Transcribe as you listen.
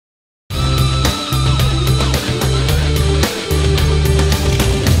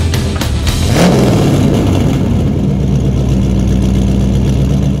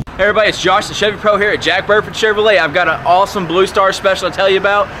everybody, it's Josh the Chevy Pro here at Jack Burford Chevrolet. I've got an awesome Blue Star special to tell you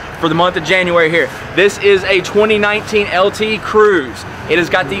about for the month of January here. This is a 2019 LT Cruze. It has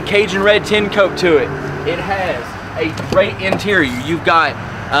got the Cajun red tin coat to it. It has a great interior. You've got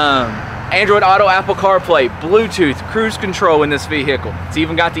Android Auto, Apple CarPlay, Bluetooth, cruise control in this vehicle. It's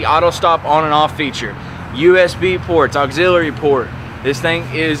even got the auto stop on and off feature. USB ports, auxiliary port. This thing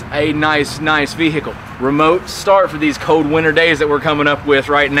is a nice vehicle. Remote start for these cold winter days that we're coming up with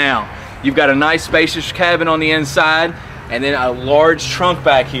right now. You've got a nice spacious cabin on the inside and then a large trunk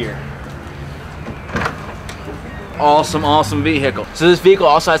back here. Awesome vehicle. So this vehicle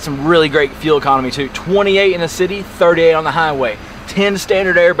also has some really great fuel economy too. 28 in the city, 38 on the highway. 10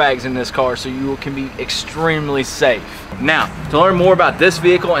 standard airbags in this car, so you can be extremely safe. Now, to learn more about this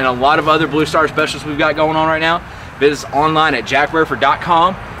vehicle and a lot of other Blue Star specials we've got going on right now, visit us online at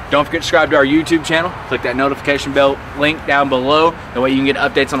jackburford.com. Don't forget to subscribe to our YouTube channel. Click that notification bell link down below. That way you can get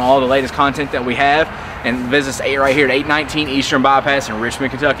updates on all the latest content that we have. And visit us right here at 819 Eastern Bypass in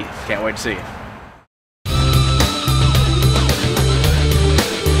Richmond, Kentucky. Can't wait to see you.